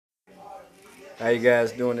How you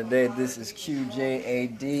guys doing today? This is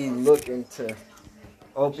QJAD looking to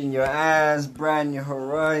open your eyes, broaden your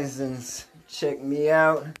horizons. Check me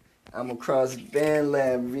out. I'm across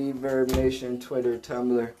BandLab, Reverb Nation, Twitter,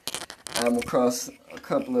 Tumblr. I'm across a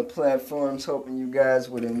couple of platforms, hoping you guys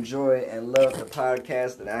would enjoy and love the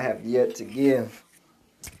podcast that I have yet to give.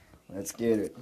 Let's get it.